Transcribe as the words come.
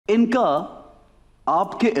इनका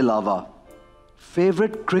आपके अलावा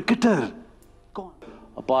favorite cricketer कौन?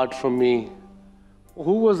 Apart from me,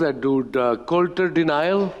 who was that dude? Coulter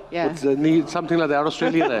Denial? Yeah. Something like that.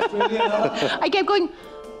 Australian. I kept going,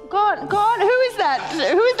 God, who is that?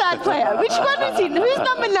 Who is that player? Which one is he? Who's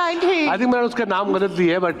number 19? I think मैंने उसका नाम गलत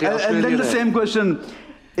दिया है, but And then the same question,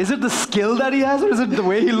 is it the skill that he has or is it the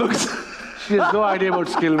way he looks? She has no idea about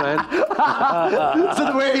skill, man. So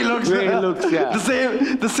the way he looks. The way he looks, yeah.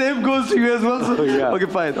 The same goes to you as well. So, Yeah. Okay,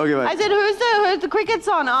 fine. I said, who's the cricket's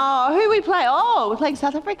on? Oh, who we play? Oh, we're playing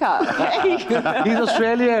South Africa. Okay. He's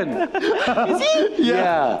Australian. Is he?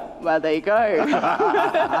 Yeah. Well, there you go.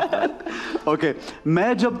 Okay.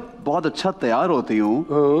 मैं जब बहुत अच्छा तैयार होती हूँ,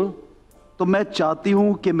 तो मैं चाहती हूँ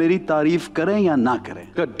कि मेरी तारीफ करें या ना करें.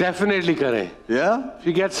 Definitely करें. Yeah? If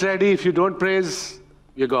he gets ready, if you don't praise,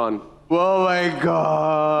 you're gone. Oh my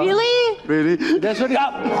God. Really? Really? That's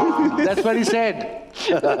what he said.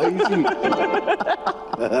 Easy.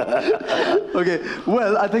 Okay.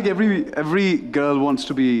 Well, I think every girl wants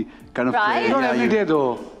to be kind of Right? praised. Not Yeah, every day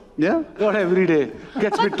though. Yeah? Not every day.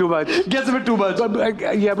 Gets a bit too much. Gets a bit too much.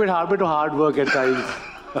 Yeah, a bit hard work at times.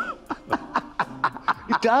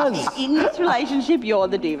 It does. In this relationship, you're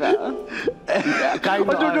the diva. Kind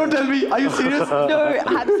Oh, don't tell me. Are you serious? No,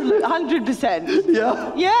 absolutely, 100%.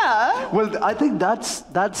 Yeah. Yeah. Well, I think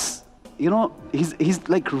that's you know, he's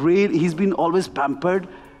like he's been always pampered.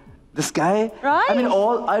 This guy. Right. I mean,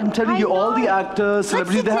 I'm telling you, all the know. actors,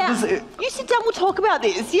 celebrities, they have this. You sit down, we'll talk about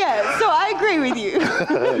this. Yeah, so I agree with you.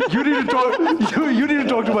 You need to talk. You need to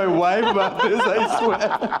talk to my wife about this. I swear.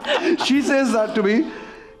 She says that to me.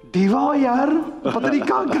 Diva हो यार, पता नहीं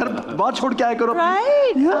कहाँ घर बात छोड़ के आया करो.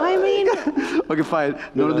 Right. Yeah. I mean. Okay, fine.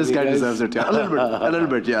 No, this guy deserves it. Yeah, a little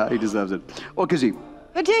bit. Yeah, he deserves it. Okay, ji.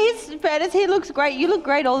 But to his fairness, he looks great. You look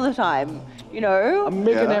great all the time. You know.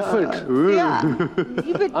 Make an effort. Yeah.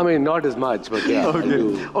 I mean, not as much, but yeah.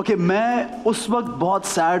 Okay, मैं उस वक्त बहुत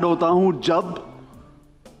sad होता हूँ जब.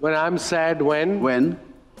 When I'm sad, when?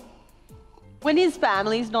 When his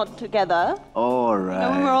family's not together. All You know, right.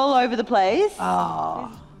 when we're all over the place.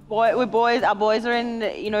 Ah. We're boys. Our boys are in,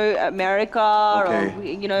 America.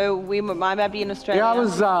 Okay. Or, we might be in Australia. Yeah, I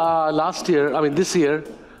was this year,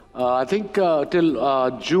 I think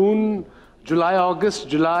till June, July, August,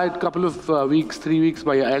 July, a couple of weeks, 3 weeks,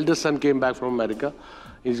 my eldest son came back from America.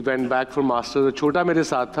 He went back for Masters. Chota mere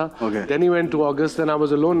saath tha. Okay. Then he went to August, then I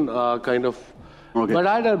was alone, kind of. Okay. But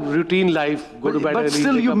I had a routine life, go to bed early. But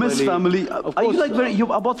still, you miss early. family. Of Are you course. like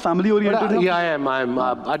you're about family oriented? Yeah, I am.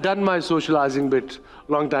 I've done my socializing bit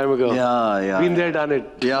long time ago. Yeah. Been there, done it.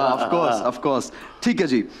 Yeah, of course. ठीक है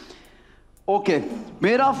जी. Okay,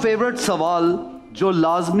 मेरा favorite सवाल जो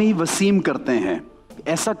लाज़मी वसीम करते हैं.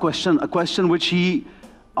 ऐसा a question which he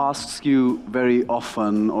asks you very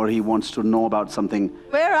often, or he wants to know about something.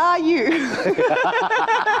 Where are you?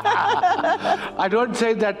 I don't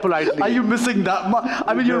say that politely. Are you missing that much?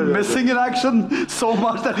 I mean, you're missing in action so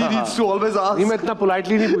much that he needs to always ask. नहीं मैं इतना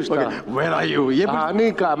politely नहीं पूछता. Okay, where are you? ये हाँ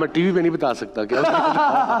नहीं कहा मैं टीवी पे नहीं बता सकता क्या?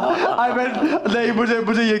 I meant नहीं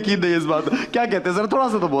मुझे यकीन नहीं इस बात. क्या कहते हैं सर? थोड़ा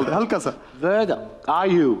सा तो बोलते हैं, हल्का सा. Where are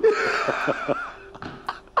you?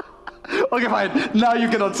 Okay, fine. Now you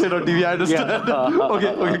cannot say it on TV. I understand. Yeah.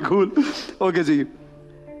 Okay, cool. Okay, जी.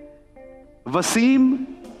 वसीम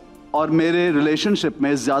और मेरे रिलेशनशिप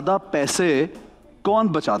में ज्यादा पैसे कौन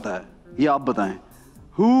बचाता है? ये आप बताएं.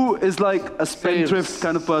 Who is like a spendthrift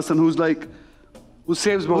kind of person who's like Who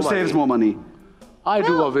saves more money? I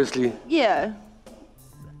do, obviously. Yeah.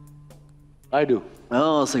 I do.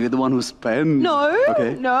 Oh, so you're the one who spends. No.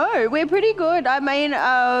 Okay. No, we're pretty good. I mean,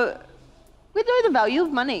 we know the value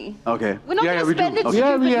of money. Okay. We're not going to spend it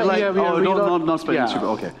Yeah, stupidly. Not spending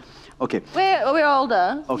stupid. Okay. We're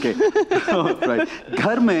older. Okay. Right.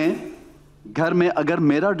 घर में अगर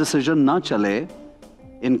मेरा decision ना चले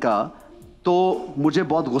इनका तो मुझे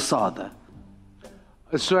बहुत गुस्सा आता है.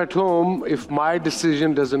 So at home, if my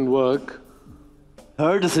decision doesn't work,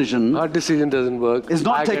 her decision doesn't work, is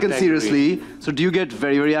not taken seriously. So do you get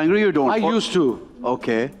very, very angry or don't? I used to.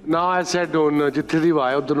 Okay. Now I said, don't. जितने भी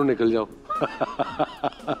आए उधर निकल जाओ.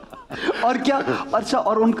 और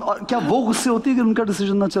क्या वो गुस्से होती है कि उनका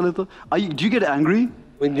डिसीजन ना चले तो? Do you get angry?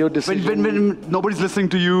 When your decision... when nobody's listening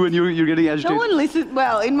to you and you're getting agitated? No one listens.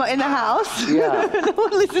 Well, in the house, Yeah. no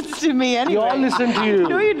one listens to me anyway. We all listen to you.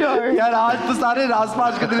 No, you don't. यार आज तो सारे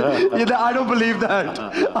राजपाश के दिन I don't believe that.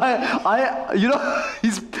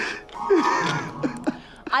 He's.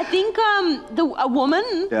 I think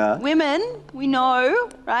women, we know,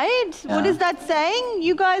 right? Yeah. What is that saying?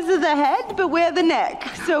 You guys are the head, but we're the neck.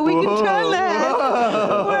 So we can turn the head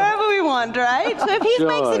wherever we want, right? So if he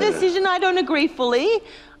makes a decision I don't agree fully,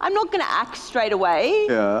 I'm not going to act straight away.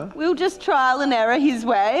 Yeah. We'll just trial and error his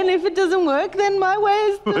way, and if it doesn't work, then my way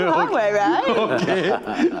is the highway, right? Okay.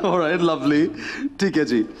 All right, lovely. ठीक है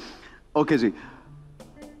जी. Okay जी.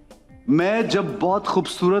 मैं जब बहुत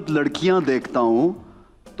खूबसूरत लड़कियां देखता हूँ,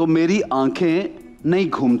 तो मेरी आंखें नहीं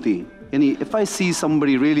घूमती. यानी if I see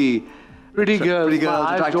somebody really Pretty girls,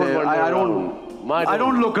 attractive, I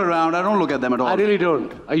don't look around. I don't look at them at all. I really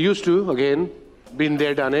don't. I used to, again, been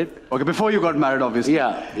there, done it. Okay, before you got married, obviously.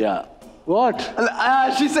 Yeah. What?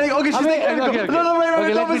 She's saying, okay, she's saying, okay. no,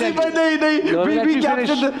 wait, let me obviously, tell you. No,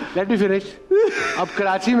 let me finish. अब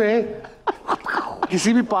कराची में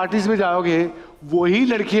किसी भी parties में जाओगे, वही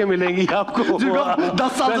लड़कियां मिलेंगी आपको.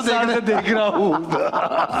 10 साल से देख रहा हूँ.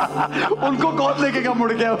 उनको कौन लेके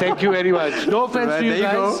मुड़ गया? Thank you very much. No offense to you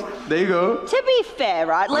guys. There you go. To be fair,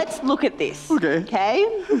 right, let's look at this. Okay.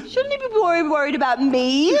 Shouldn't you be worried about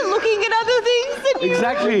me looking at other things than you?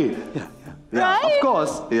 Exactly. Yeah, Right? of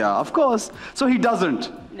course. Yeah, of course. So he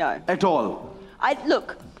doesn't. No. At all.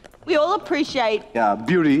 Look, we all appreciate Yeah,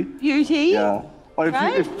 beauty. beauty. Yeah. Or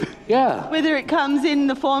Right? if Yeah. Whether it comes in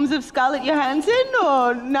the forms of Scarlett Johansson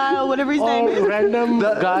or Niall, whatever his name Or is. random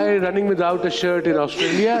guy running without a shirt in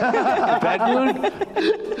Australia. That would.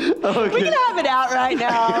 We can have it out right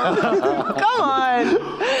now. Come on.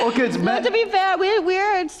 okay, it's No, to be fair,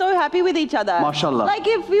 we're so happy with each other. Mashallah. Like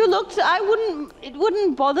if you looked, it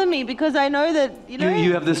wouldn't bother me because I know that,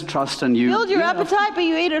 you have this trust and you build your appetite, but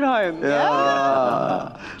you eat at home.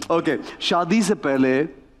 Yeah. Okay, शादी से पहले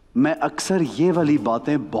मैं अक्सर ये वाली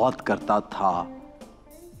बातें बहुत करता था.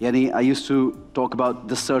 यानी I used to talk about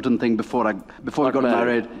this certain thing before we got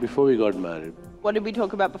married. Before we got married. What did we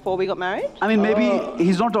talk about before we got married? I mean, maybe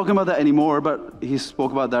he's not talking about that anymore, but he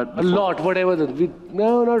spoke about that A lot, whatever.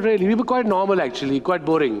 No, not really. We were quite normal actually, quite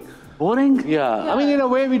boring. Boring? Yeah. I mean, in a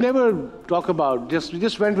way, we never talk about. We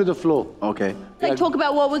just went with the flow. Okay. Like talk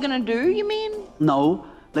about what we're gonna do, you mean? No,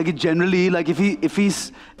 like it generally, like if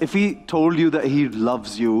he told you that he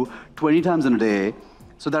loves you 20 times in a day,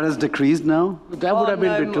 so that has decreased now? That would have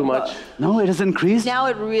been a bit too much. No, it has increased? Now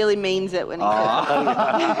it really means it when he says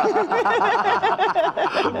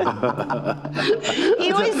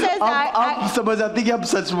He always says अब समझ आती कि आप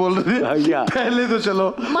सच बोल रहे हैं. Yeah. पहले तो चलो.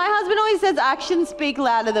 my husband always says actions speak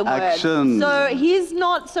louder than words. Action. So he's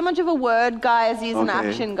not so much of a word guy as he is an Okay.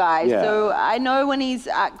 action guy. Yeah. So I know when he's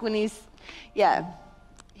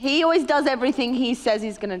he always does everything he says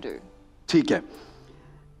he's gonna do. ठीक है.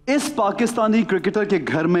 इस Pakistani cricketer के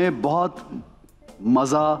घर में बहुत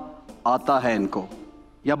मजा आता है इनको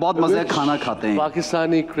या बहुत मजे खाना खाते हैं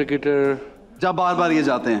Pakistani cricketer. जब बार-बार ये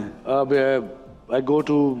जाते हैं. I go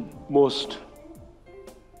to most.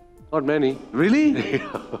 Not many. Really?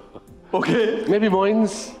 Okay. Maybe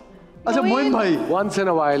Moins. अच्छा मोइन भाई. Once in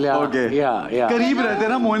a while, yeah. Okay. Yeah. करीब रहते हैं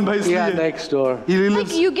ना मोइन भाई इसलिए. Yeah, next door. He really Like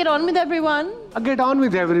lives. you get on with everyone. I get on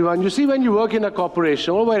with everyone. You see, when you work in a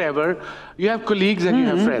corporation or wherever, you have colleagues and you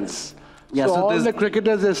have friends. Yeah, so so all there's- the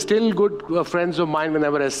cricketers are still good friends of mine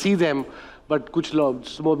whenever I see them. But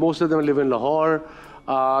most of them live in Lahore,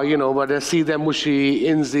 but I see them Mushi,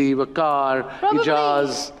 Inzi, Wakar, Probably.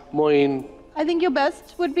 Ijaz, Moin. I think your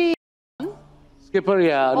best would be Skipper,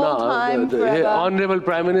 yeah. All time, the forever. Honorable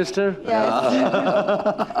Prime Minister.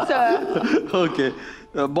 yes. So Okay.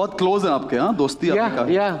 बहुत close हैं आपके हाँ दोस्ती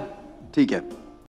आपकी Yeah. ठीक है.